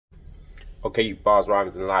Okay, you bars,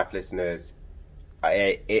 rhymes, and life listeners,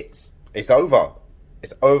 it's over.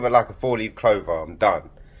 It's over like a four-leaf clover. I'm done.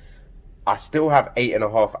 I still have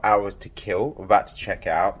 8.5 hours to kill. I'm about to check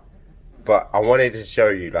out. But I wanted to show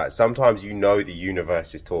you, like, sometimes you know the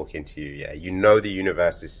universe is talking to you, yeah? You know the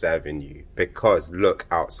universe is serving you. Because look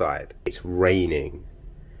outside. It's raining.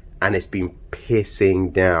 And it's been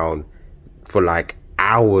pissing down for like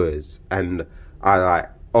hours. And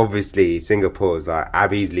obviously Singapore's like,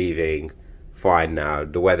 Abby's leaving. Fine now.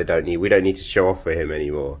 The weather we don't need to show off for him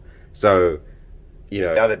anymore. So, you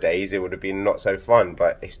know, the other days it would have been not so fun,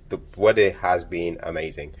 but the weather has been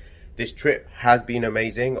amazing. This trip has been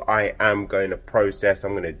amazing. I am going to process,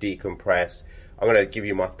 I'm going to decompress. I'm going to give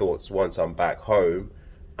you my thoughts once I'm back home,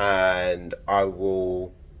 and I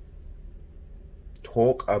will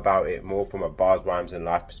talk about it more from a bars, rhymes and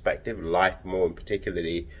life perspective, life more in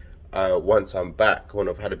particularly, once I'm back, when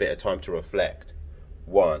I've had a bit of time to reflect.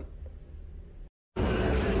 One.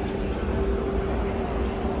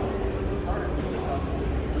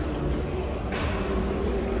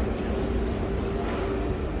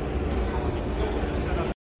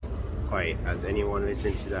 Wait, has anyone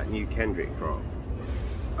listened to that new Kendrick drop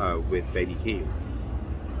with Baby Keem?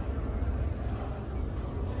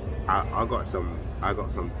 I got some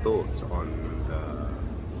thoughts on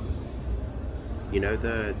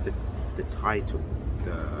the title,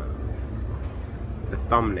 the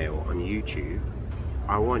thumbnail on YouTube.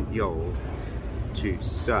 I want y'all to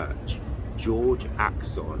search George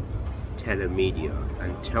Axon Telemedia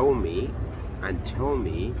and tell me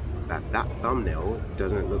that thumbnail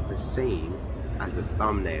doesn't look the same as the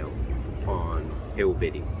thumbnail on Ill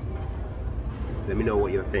Biddy. Let me know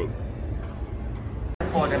what you think.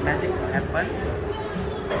 For the magic to happen,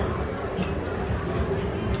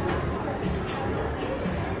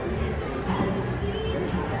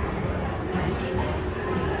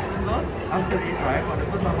 so after this, right, for the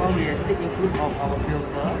first of all, we have to include of our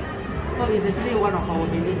filter. So it's actually one of our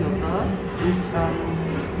mini filter. It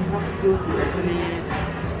helps you to actually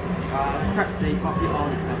track the coffee oil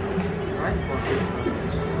itself, right? For this.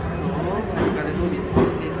 So what you gotta do is put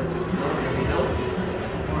in the filter in the middle,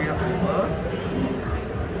 pour it over.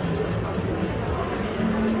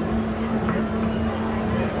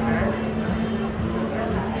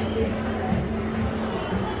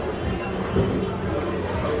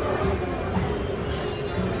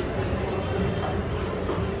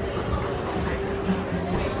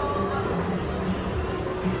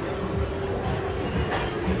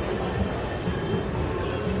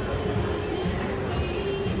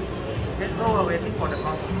 So we're waiting for the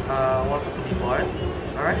water to be boiled.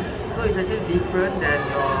 Alright? So it's actually different than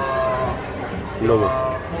your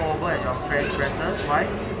pour over and your French presses. Why?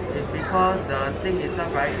 It's because the thing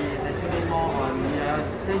itself, right, is actually more on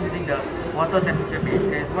using the water temperature base.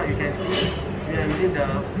 As what you can see, we are using the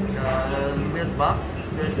luminous bulb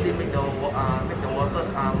to actually make the water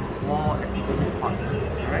more efficiently hot.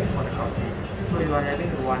 Alright, for the coffee. So you are having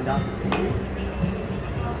Rwanda.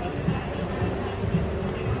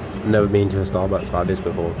 Never been to a Starbucks like this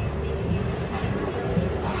before.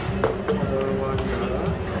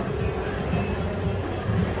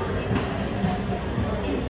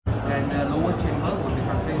 And the lower chamber will be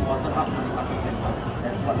transferring water up to the upper chamber.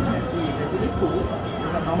 That's what you can see. It's actually cool.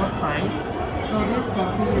 It's a normal size. So this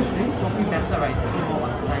coffee method, right, is actually more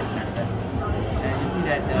on size method. And you see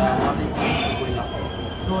that the water is going up.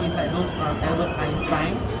 So it's like those Albert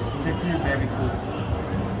Einstein. It's actually very cool.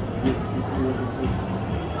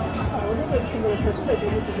 Similar specific, you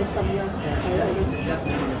need to just come here.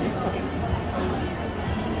 Okay.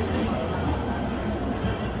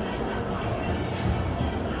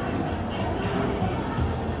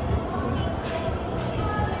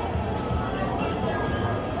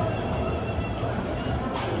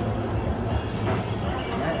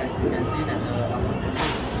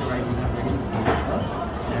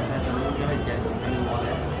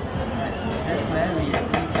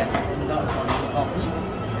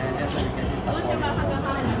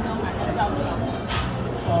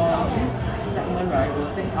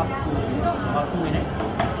 Up to about 2 minutes,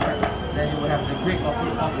 right? Then you will have the great coffee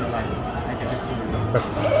of your life. I can assure you.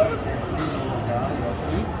 And this is your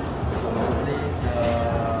tea. This is coffee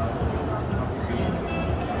bean.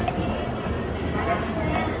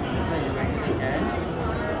 So you actually can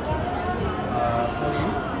pour in.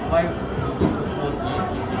 Why we need to pour in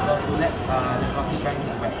is because to let the coffee grind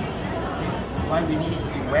is wet. Okay? Why we need it to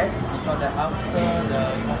be wet is because that after the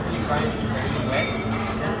coffee grind is very wet,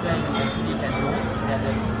 that's where you actually can know that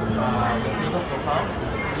the flavor profile is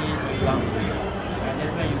really lovely. And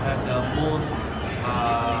that's where you have the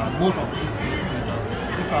most of these flavors.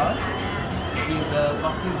 Because if the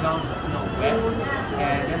coffee ground is not wet,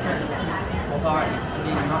 and that's why the coffee profile is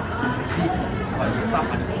actually not this but it's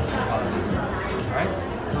subhoneycomb profile. Alright,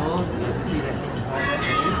 so you can see that this is all wet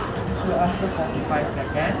already. So after 45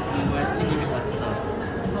 seconds, we will actually give it a stir.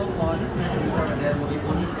 So for this method, there will be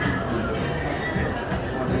only 2 keys.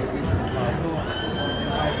 For the so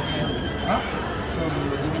 45 seconds is up. So we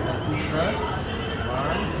will give it a 2 stirs.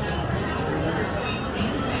 1, 2,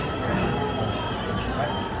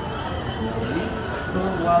 3. So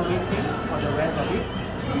while waiting for the rest of it,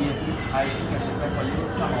 I think I should prepare for you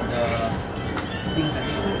some of the things that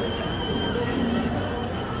you do.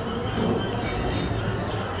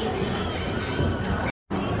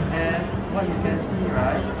 As what you can see,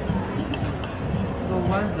 right? So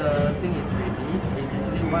once the thing is ready,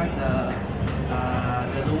 essentially once the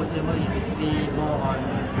lower chamber is actually more on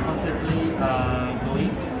constantly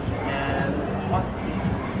going and hot,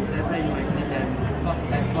 that's why you actually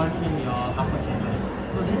can plunge in your upper chamber.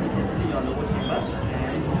 So this is essentially your lower chamber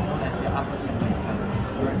and this is known as your upper chamber itself.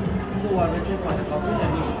 Alright. So while waiting for the coffee,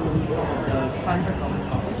 let me show you some of the fun facts of the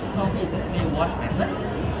coffee. Coffee is actually a wash method.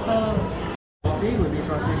 So coffee will be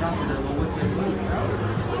processed down to the lower chamber itself.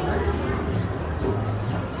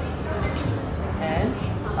 And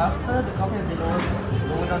after the coffee has been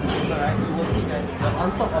lowered down the chamber, right, you will see that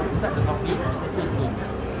on top of inside the coffee is actually bloom.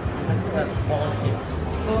 It's actually a ball shape.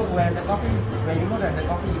 So when you know that the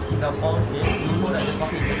coffee is in the ball shape, you know that the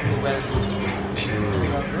coffee is actually well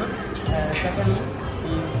brewed. And secondly,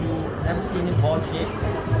 if you never see any ball shape,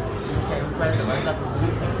 you can request the barista to do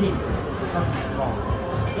it again because it's wrong.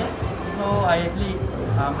 Okay? So I actually,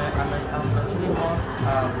 I'm actually more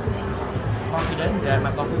confident that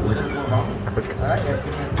my coffee wouldn't go wrong. Okay. Alright, as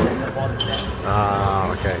you can see the ball is there.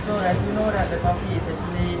 Ah, okay. So as you know that the coffee is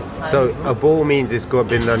actually So a ball means it's been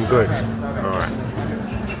done good. Correct. Alright.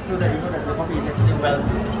 So that you know that the coffee is actually well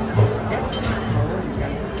brewed. Okay? So you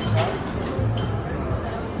can take it out.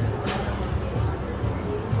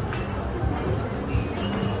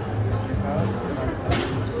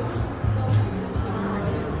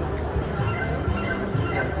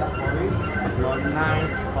 Your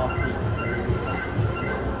nice coffee.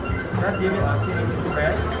 Just give it a few minutes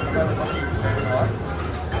rest because the coffee is very hot.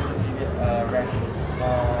 Just give it a rest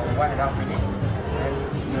for 1.5 minutes and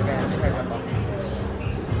you can actually have your coffee.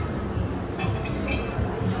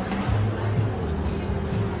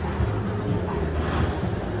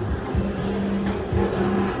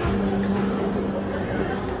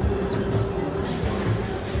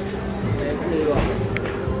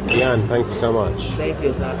 Ian, thank you so much. Thank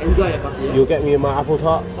you, sir. Enjoy your coffee. You'll get me my apple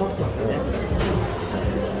tart? Of course. Yeah.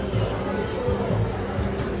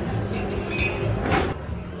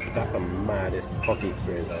 That's the maddest coffee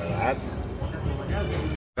experience I've ever had.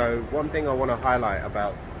 So one thing I want to highlight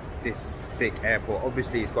about this sick airport,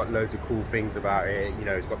 obviously it's got loads of cool things about it. You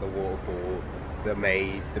know, it's got the waterfall, the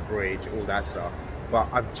maze, the bridge, all that stuff. But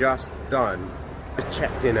I've just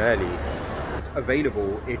checked in early. It's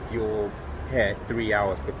available if you're here 3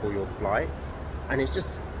 hours before your flight, and it's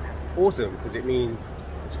just awesome because it means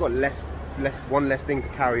it's got one less thing to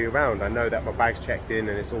carry around. I know that my bag's checked in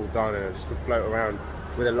and it's all done and I just could float around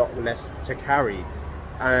with a lot less to carry,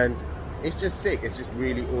 and it's just sick. It's just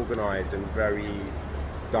really organized and very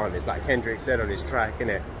done. It's like Kendrick said on his track,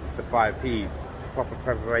 innit? The 5 P's. Proper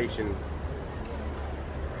preparation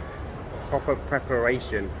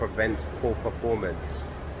prevents poor performance.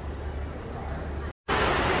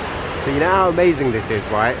 See, now how amazing this is,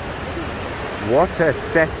 right? What a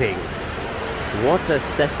setting. What a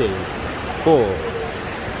setting for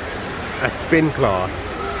a spin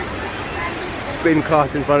class. Spin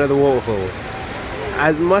class in front of the waterfall.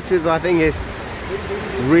 As much as I think it's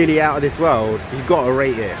really out of this world, you've got to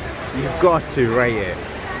rate it. You've got to rate it.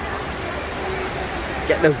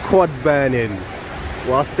 Get those quads burning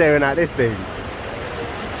while staring at this thing.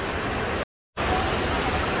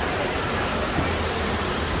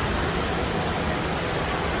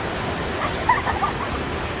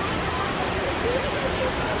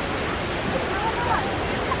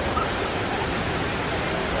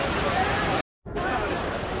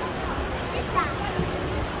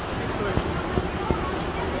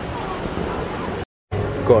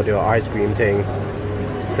 Gotta do an ice cream thing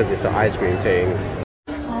because it's an ice cream thing.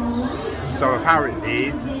 So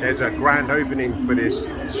apparently there's a grand opening for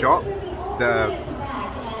this shop, the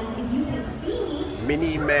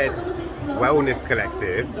Mini Med Wellness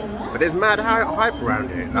Collective, but there's mad hype around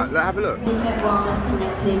it. Like, have a look. Wellness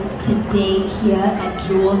Collective today here at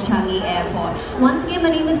Jewel Changi Airport. Once again, my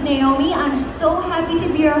name is Naomi. I'm so happy to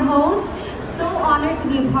be your host. so honored to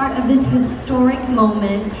be a part of this historic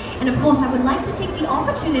moment. And of course, I would like to take the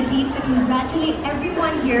opportunity to congratulate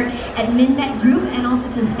everyone here at Minnet Group and also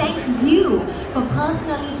to thank you for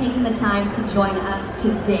personally taking the time to join us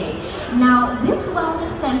today. Now, this Wellness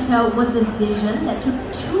Center was a vision that took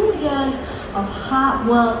 2 years of hard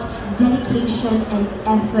work, dedication, and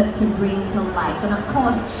effort to bring to life. And of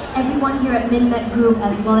course, everyone here at Minnet Group,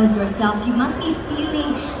 as well as yourselves, you must be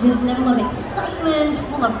feeling this level of excitement,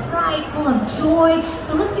 full of pride, full of joy.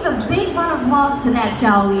 So let's give a big round of applause to that,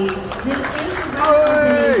 shall we? This is the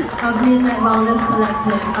grand opening of Minnet Wellness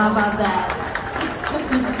Collective. How about that?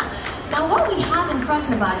 Now, what we have in front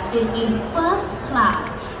of us is a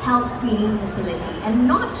first-class health screening facility. And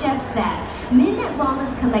not just that, Minnet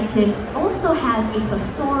Wellness Collective also has a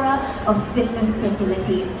plethora of fitness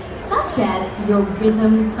facilities, such as your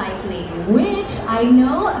rhythm cycling, which I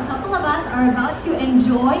know a couple of us are about to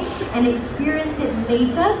enjoy and experience it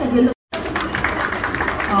later. So if you look...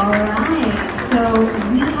 Alright, so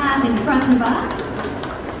we have in front of us,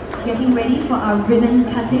 getting ready for our ribbon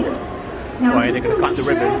cutting. Now we're just going to make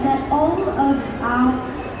sure that all of our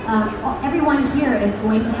everyone here is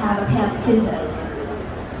going to have a pair of scissors.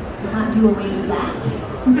 We can't do away with that.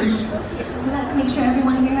 So let's make sure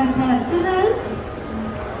everyone here has a pair of scissors.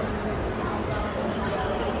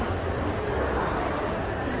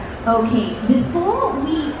 Okay, before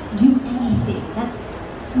we do anything, let's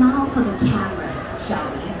smile for the cameras,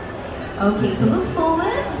 shall we? Okay, so look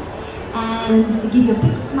forward and give your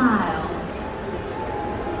big smiles.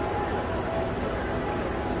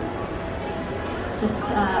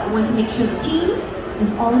 Just want to make sure the team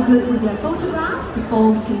is all good with their photographs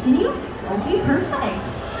before we continue. Okay,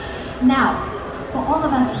 perfect. Now, for all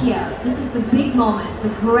of us here, this is the big moment, the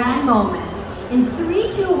grand moment. In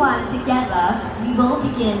 3, 2, 1, together, we will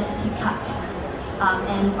begin to cut.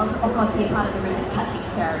 And of course, be a part of the ribbon cutting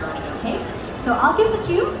ceremony, okay? So I'll give the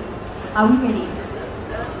cue. Are we ready?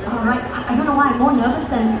 All right, I don't know why I'm more nervous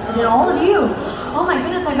than all of you. Oh my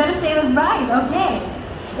goodness, I better say this right. Okay.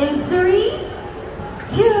 In 3,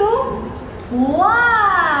 2, 1.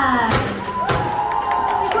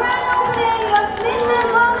 The grand opening of Minnet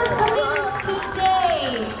Wellness Collective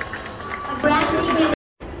today. A grand beginning.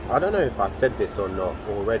 I don't know if I said this or not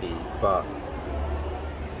already, but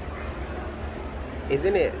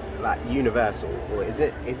isn't it like universal, or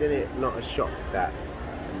isn't it not a shock that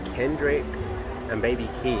Kendrick and Baby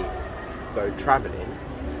Keem go traveling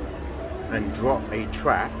and drop a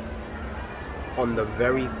track on the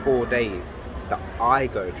very 4 days that I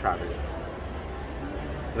go traveling?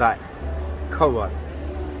 Like, come on.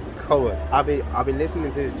 I've been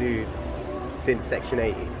listening to this dude since Section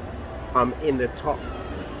 80. I'm in the top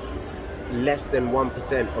less than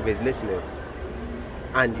 1% of his listeners,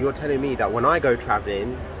 and you're telling me that when I go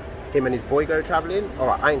traveling, him and his boy go traveling?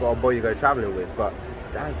 Alright, I ain't got a boy to go traveling with, but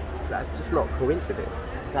that's just not coincidence.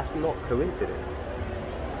 That's not coincidence.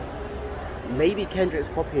 Maybe Kendrick's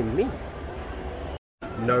copying me.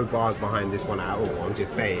 No bars behind this one at all. I'm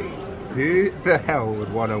just saying, who the hell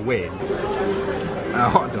would want to win a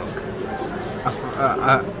hot dog?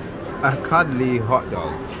 A cuddly hot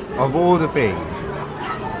dog, of all the things.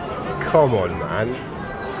 Come on, man.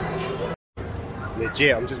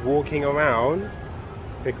 Legit, I'm just walking around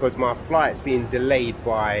because my flight's been delayed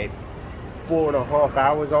by 4.5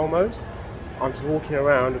 hours almost. I'm just walking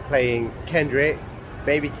around playing Kendrick,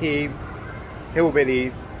 Baby Keem,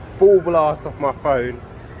 Hillbillies, full blast off my phone,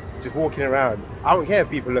 just walking around. I don't care if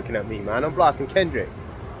people are looking at me, man. I'm blasting Kendrick.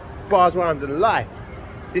 Bars, rhymes, and life.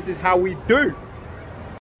 This is how we do.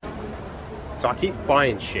 So I keep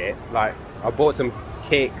buying shit. Like, I bought some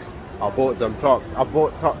kicks, I bought some tops, I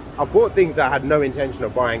bought things that I had no intention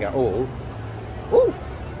of buying at all. Ooh!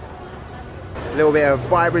 A little bit of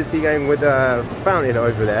vibrancy going with the fountain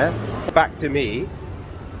over there. Back to me.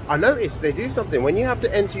 I noticed they do something when you have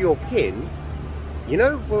to enter your PIN. You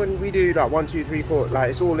know when we do like 1, 2, 3, 4, like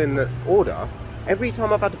it's all in the order. Every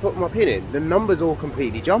time I've had to put my PIN in, the numbers all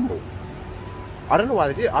completely jumbled. I don't know why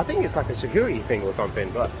they do it. I think it's like a security thing or something,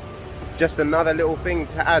 but just another little thing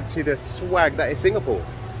to add to the swag that is Singapore.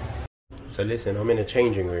 So listen, I'm in a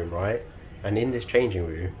changing room, right? And in this changing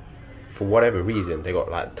room, for whatever reason, they got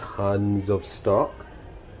like tons of stock.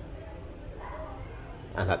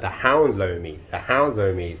 And like the Hounslow me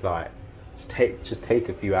is like, just take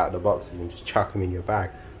a few out of the boxes and just chuck them in your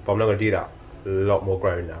bag. But I'm not gonna do that. A lot more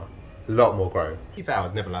grown now. A lot more grown. I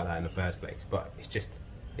was never like that in the first place, but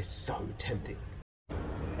it's so tempting.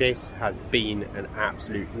 This has been an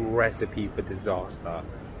absolute recipe for disaster.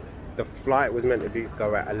 The flight was meant to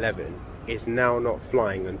go at 11. It's now not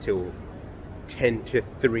flying until 10 to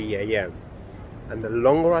 3 a.m. And the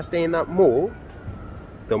longer I stay in that mall,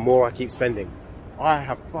 the more I keep spending. I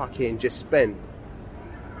have fucking just spent.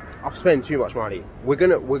 I've spent too much money. We're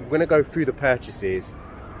gonna go through the purchases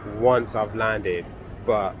once I've landed,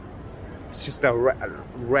 but it's just a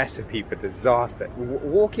recipe for disaster.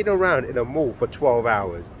 Walking around in a mall for 12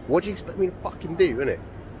 hours. What do you expect me to fucking do, innit?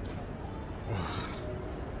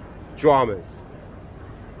 Dramas.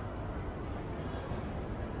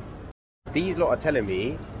 These lot are telling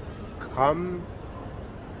me, come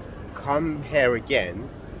here again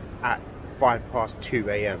at 2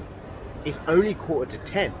 a.m. It's only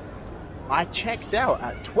 10:15. I checked out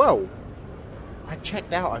at 12.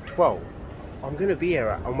 I'm gonna be here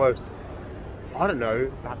at almost, I don't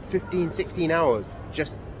know, like 15, 16 hours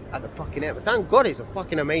just at the fucking airport. Thank God it's a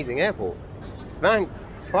fucking amazing airport. Thank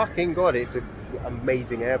fucking God it's an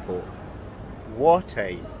amazing airport. What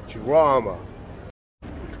a drama.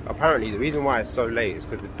 Apparently the reason why it's so late is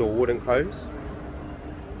because the door wouldn't close.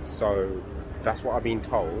 So that's what I've been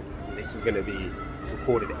told. This is going to be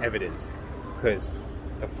recorded evidence because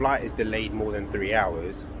the flight is delayed more than 3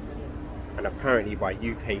 hours, and apparently by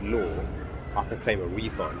UK law I can claim a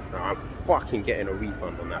refund. Now, I'm fucking getting a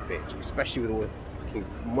refund on that bitch, especially with all the fucking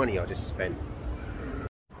money I just spent.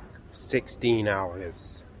 16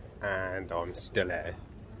 hours and I'm still here.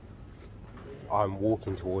 I'm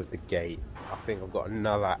walking towards the gate. I think I've got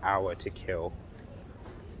another hour to kill,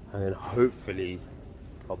 and then hopefully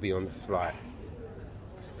I'll be on the flight.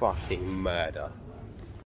 Fucking murder.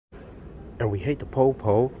 And we hate the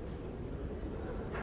pole.